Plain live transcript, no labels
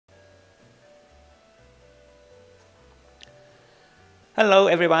Hello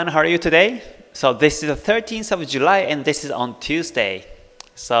everyone, how are you today? So this is the 13th of July and this is on Tuesday.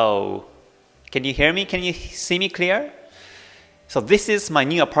 So can you hear me? Can you see me clear? So this is my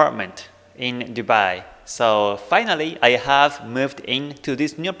new apartment in Dubai. So finally I have moved into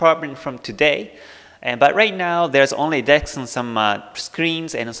this new apartment from today. But right now there's only desks and some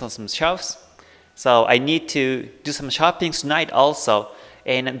screens and also some shelves. So I need to do some shopping tonight also.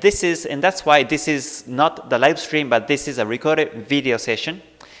 And that's why this is not the live stream, but this is a recorded video session,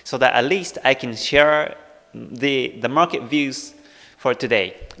 so that at least I can share the market views for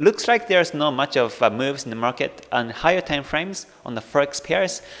today. Looks like there's not much of moves in the market on higher time frames on the Forex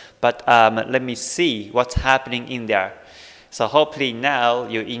pairs, but let me see what's happening in there. So hopefully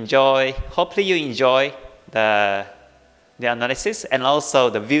you enjoy the analysis and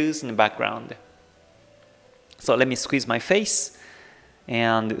also the views in the background. So let me squeeze my face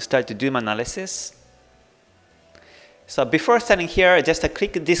and start to do my analysis. So before starting here, just a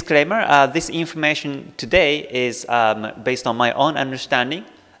quick disclaimer. This information today is based on my own understanding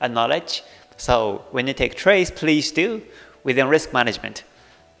and knowledge. So when you take trades, please do within risk management.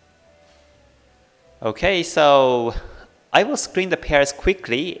 Okay, so I will screen the pairs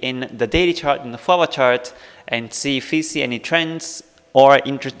quickly in the daily chart and the forward chart and see if we see any trends or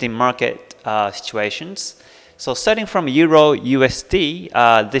interesting market situations. So starting from Euro USD,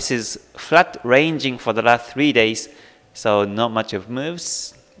 this is flat ranging for the last 3 days, so not much of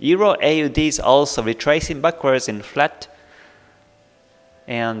moves. Euro AUD is also retracing backwards in flat.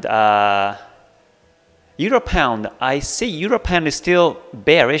 And Euro Pound, I see Euro Pound is still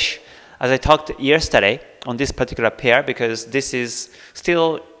bearish, as I talked yesterday on this particular pair, because this is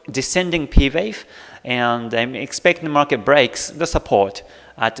still descending P wave, and I'm expecting the market breaks the support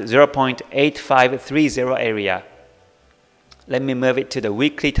at 0.8530 area. Let me move it to the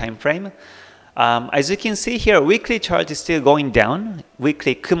weekly time frame. As you can see here, weekly chart is still going down.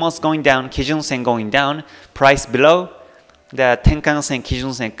 Weekly Kumo's going down, Kijun Sen going down, price below the Tenkan Sen,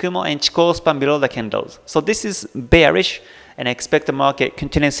 Kijun Sen, Kumo, and Chikou span below the candles. So this is bearish, and I expect the market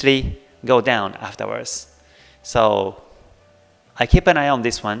continuously go down afterwards. So I keep an eye on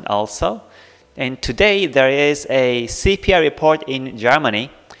this one also. And today there is a CPI report in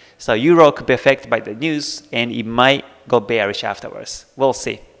Germany, so Euro could be affected by the news and it might go bearish afterwards. We'll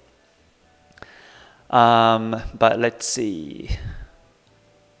see. But let's see.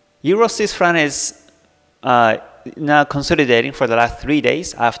 Euro Swiss franc is now consolidating for the last 3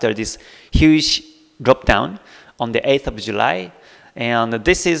 days after this huge drop down on the 8th of July. And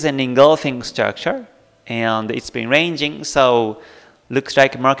this is an engulfing structure and it's been ranging, so looks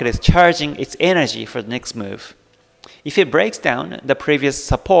like the market is charging its energy for the next move. If it breaks down the previous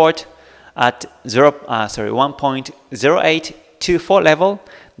support at 1.0824 level,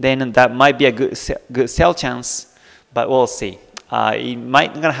 then that might be a good sell chance, but we'll see. It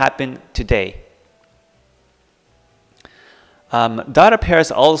might not happen today. Dollar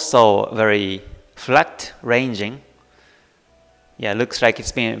pairs also very flat ranging. Yeah, looks like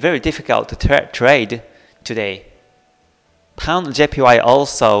it's been very difficult to trade today. Pound JPY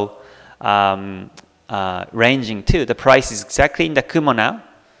also ranging too. The price is exactly in the Kumo now.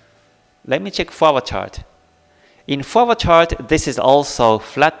 Let me check forward chart. In forward chart, this is also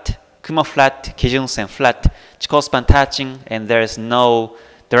flat. Kumo flat, Kijun Sen flat, Chikou span touching, and there is no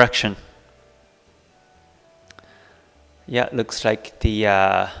direction. Yeah, looks like the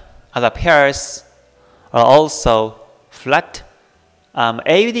other pairs are also flat.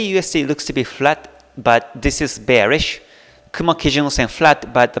 AUD USD looks to be flat, but this is bearish. Kumo Kijun Sen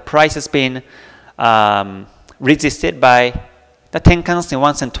flat, but the price has been resisted by the Tenkan Sen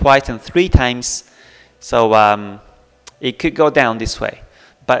once and twice and 3 times. So it could go down this way.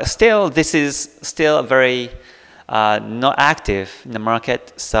 But still, this is still very not active in the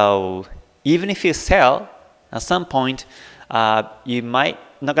market. So even if you sell at some point, you might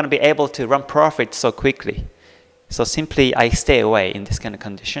not going to be able to run profit so quickly. So simply I stay away in this kind of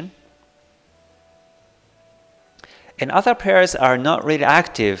condition. And other pairs are not really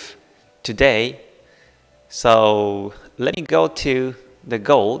active today. So let me go to the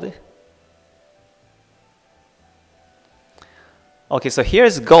gold. Okay, so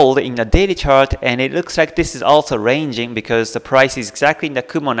here's gold in the daily chart, and it looks like this is also ranging because the price is exactly in the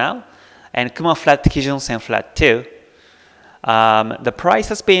Kumo now, and Kumo flat, Kijun Sen flat too. The price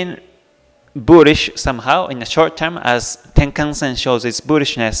has been bullish somehow in the short term, as Tenkan Sen shows its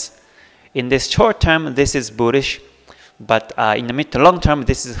bullishness. In this short term, this is bullish. But in the mid to long term,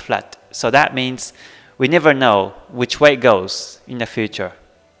 this is flat. So that means we never know which way it goes in the future.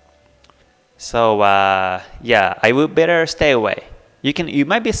 So yeah, I would better stay away. You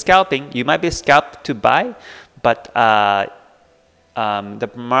might be scalping, you might be scalped to buy, but the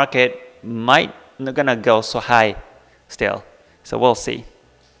market might not gonna go so high still. So we'll see.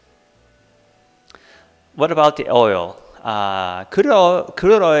 What about the oil? Crude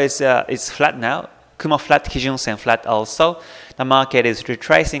oil is flat now. Kumo flat, Kijun Sen flat also. The market is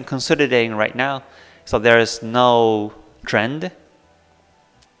retracing, consolidating right now. So there is no trend.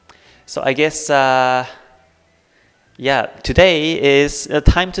 So I guess, yeah, today is a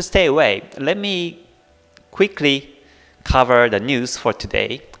time to stay away. Let me quickly cover the news for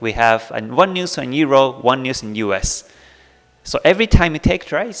today. We have one news on Euro, one news in US. So every time you take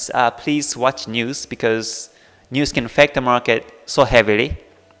trades, please watch news because news can affect the market so heavily.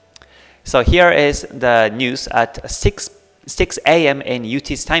 So here is the news at 6 a.m. in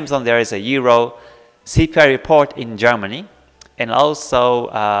UT's time zone. There is a Euro CPI report in Germany, and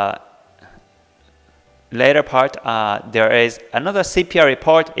also later part there is another CPI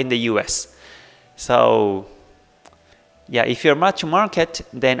report in the US. So yeah, if you're much market,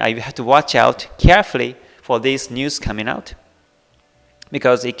 then you have to watch out carefully for this news coming out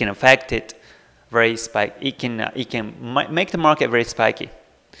because it can affect it very spiky. It can make the market very spiky.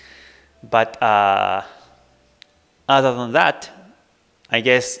 But other than that, I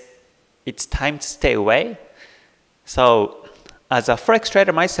guess it's time to stay away. So as a Forex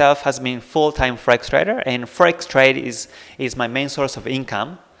trader myself, has been full-time Forex trader, and Forex trade is my main source of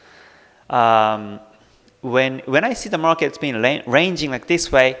income. When I see the market's been ranging like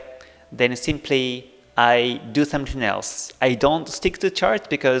this way, then simply I do something else. I don't stick to charts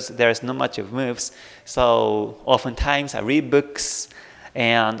because there's not much of moves. So oftentimes I read books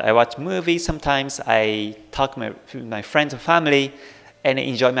and I watch movies. Sometimes I talk to my friends and family and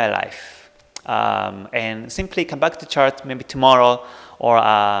enjoy my life. And simply come back to charts maybe tomorrow or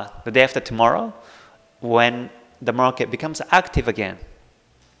the day after tomorrow when the market becomes active again.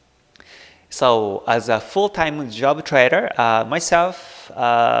 So as a full-time job trader, myself,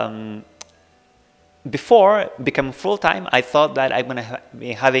 before becoming full-time, I thought that I'm going to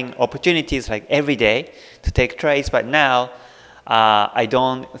be having opportunities like every day to take trades, but now I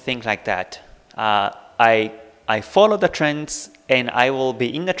don't think like that. I follow the trends and I will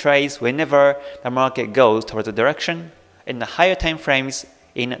be in the trades whenever the market goes towards the direction. In the higher time frames,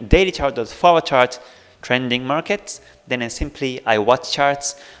 in daily chart or forward chart, trending markets, then I watch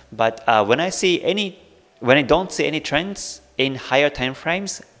charts. But when I don't see any trends in higher time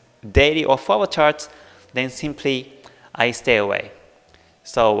frames, daily or forward charts, then simply I stay away.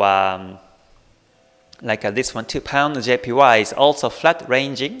 So like this one, 2 pound JPY is also flat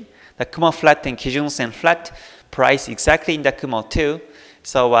ranging. The Kumo flat and Kijun Sen flat price exactly in the Kumo too.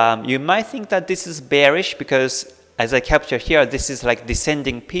 So you might think that this is bearish because as I capture here, this is like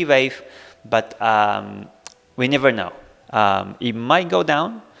descending P wave, but we never know. It might go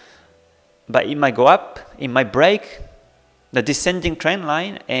down, but it might go up, it might break the descending trend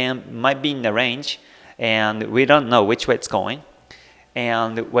line and might be in the range, and we don't know which way it's going.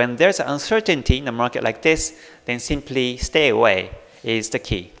 And when there's uncertainty in the market like this, then simply stay away is the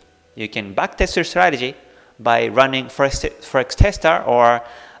key. You can backtest your strategy by running Forex Tester, or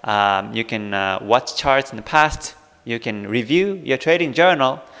you can watch charts in the past. You can review your trading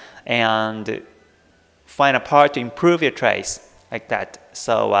journal and find a part to improve your trades like that.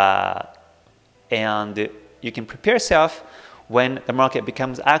 So and you can prepare yourself when the market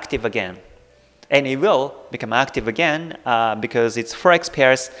becomes active again. And it will become active again because it's Forex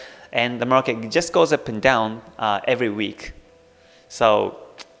pairs and the market just goes up and down every week. So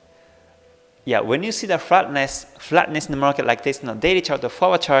yeah, when you see the flatness in the market like this in a daily chart or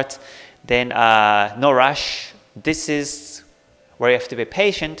forward chart, then no rush. This is where you have to be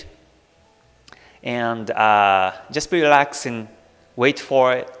patient and just be relaxed and wait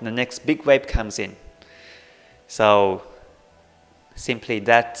for the next big wave comes in. So simply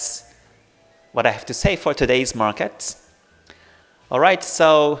that's what I have to say for today's markets. Alright,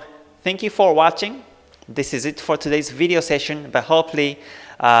 so thank you for watching. This is it for today's video session, but hopefully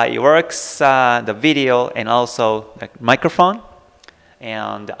it works, the video and also the microphone.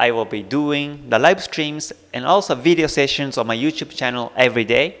 And I will be doing the live streams and also video sessions on my YouTube channel every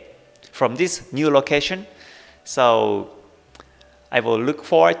day from this new location. So I will look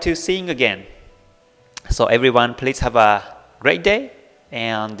forward to seeing you again. So everyone, please have a great day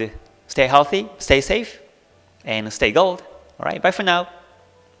and stay healthy, stay safe, and stay gold. Alright, bye for now.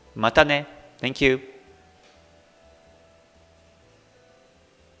 Mata ne. Thank you.